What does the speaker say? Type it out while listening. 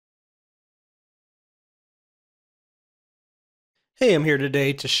Hey, I'm here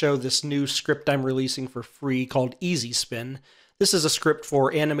today to show this new script I'm releasing for free called EasySpin. This is a script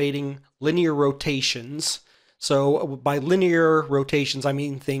for animating linear rotations. So by linear rotations, I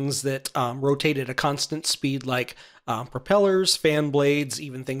mean things that rotate at a constant speed like propellers, fan blades,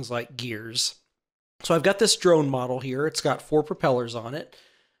 even things like gears. So I've got this drone model here. It's got 4 propellers on it.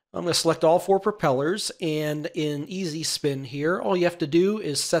 I'm going to select all 4 propellers, and in EasySpin here, all you have to do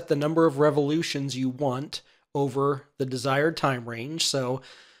is set the number of revolutions you want over the desired time range. So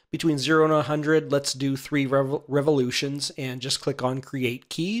between 0 and 100, let's do 3 revolutions, and just click on Create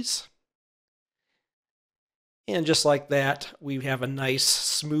Keys. And just like that, we have a nice,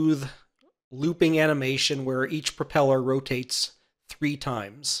 smooth, looping animation where each propeller rotates 3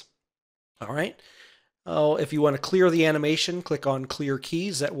 times. All right. If you want to clear the animation, click on Clear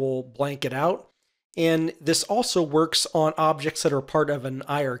Keys. That will blank it out. And this also works on objects that are part of an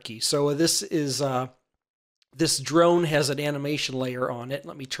hierarchy. So this drone has an animation layer on it.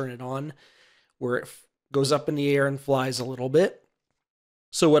 Let me turn it on where it goes up in the air and flies a little bit.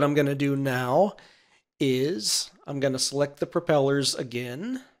 So what I'm going to do now is I'm going to select the propellers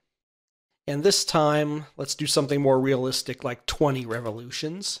again. And this time, let's do something more realistic like 20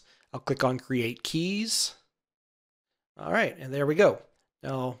 revolutions. I'll click on Create Keys. All right, and there we go.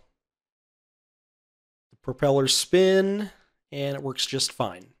 Now, the propellers spin, and it works just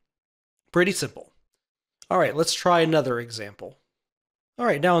fine. Pretty simple. All right, let's try another example. All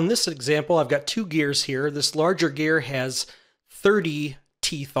right, now in this example, I've got 2 gears here. This larger gear has 30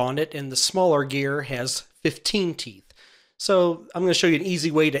 teeth on it, and the smaller gear has 15 teeth. So I'm going to show you an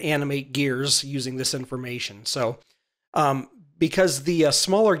easy way to animate gears using this information. So because the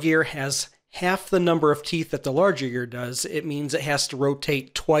smaller gear has half the number of teeth that the larger gear does, it means it has to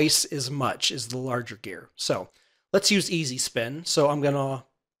rotate twice as much as the larger gear. So let's use EasySpin. So I'm going to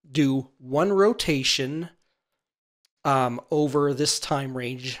do 1 rotation over this time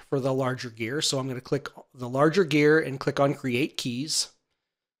range for the larger gear. So I'm going to click the larger gear and click on Create Keys.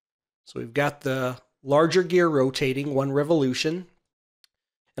 So we've got the larger gear rotating 1 revolution.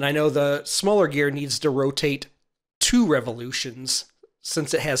 And I know the smaller gear needs to rotate 2 revolutions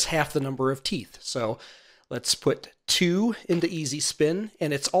since it has half the number of teeth. So let's put 2 into EasySpin,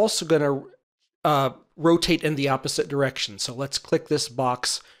 and it's also going to rotate in the opposite direction. So let's click this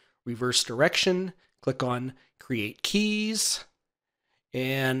box, reverse direction, click on Create Keys,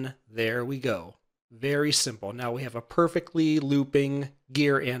 and there we go. Very simple. Now we have a perfectly looping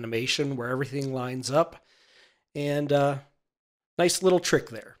gear animation where everything lines up, and nice little trick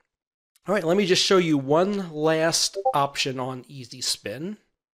there. All right, let me just show you one last option on EasySpin.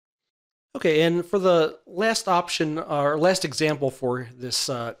 Okay, and for the last option, or last example for this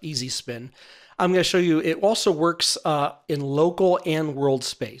EasySpin, I'm going to show you it also works in local and world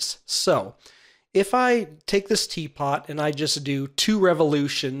space. So if I take this teapot and I just do 2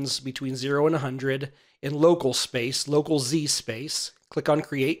 revolutions between 0 and 100 in local space, local Z space, click on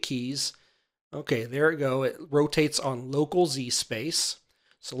Create Keys. Okay, there we go. It rotates on local Z space.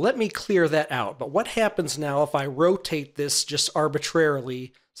 So let me clear that out. But what happens now if I rotate this just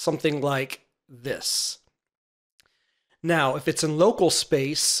arbitrarily, something like this? Now, if it's in local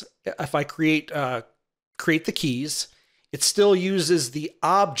space, if I create the keys, it still uses the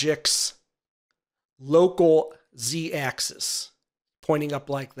object's local Z-axis, pointing up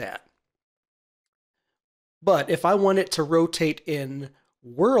like that. But if I want it to rotate in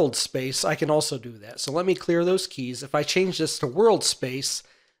world space, I can also do that. So let me clear those keys. If I change this to world space,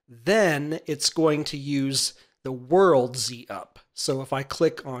 then it's going to use the world Z up. So if I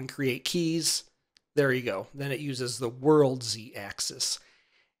click on Create Keys, there you go. Then it uses the world Z axis.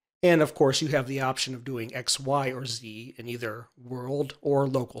 And of course, you have the option of doing X, Y, or Z in either world or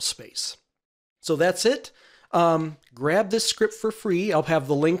local space. So that's it. Grab this script for free. I'll have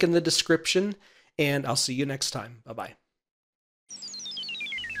the link in the description, and I'll see you next time. Bye-bye.